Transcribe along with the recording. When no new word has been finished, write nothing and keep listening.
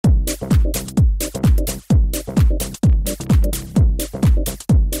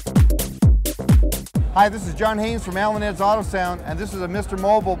Hi, this is John Haynes from Allen Ed's Auto Sound, and this is a Mr.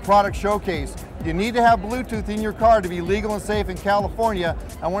 Mobile product showcase. You need to have Bluetooth in your car to be legal and safe in California,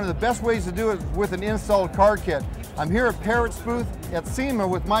 and one of the best ways to do it is with an installed car kit. I'm here at Parrot's booth at SEMA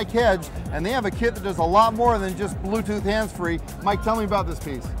with Mike Hedge, and they have a kit that does a lot more than just Bluetooth hands-free. Mike, tell me about this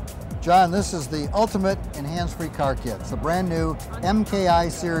piece. John, this is the ultimate in hands-free car kit. It's a brand new MKI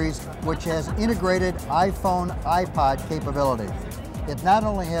series, which has integrated iPhone, iPod capability. It not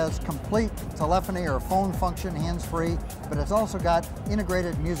only has complete telephony or phone function hands-free, but it's also got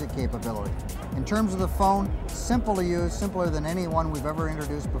integrated music capability. In terms of the phone, simple to use, simpler than any one we've ever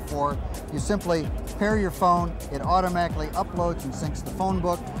introduced before. You simply pair your phone, it automatically uploads and syncs the phone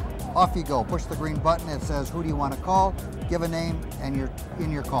book. Off you go. Push the green button, it says who do you want to call, give a name, and you're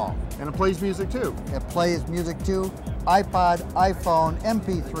in your call. And it plays music too. It plays music too. iPod, iPhone,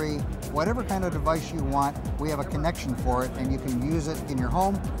 MP3, whatever kind of device you want, we have a connection for it, and you can use it in your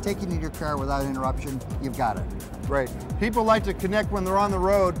home, take it in your car without interruption. You've got it. Great. People like to connect when they're on the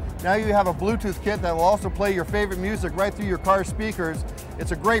road. Now you have a Bluetooth kit that will also play your favorite music right through your car speakers.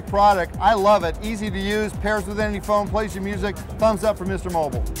 It's a great product. I love it. Easy to use, pairs with any phone, plays your music. Thumbs up for Mr.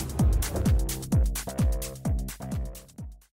 Mobile.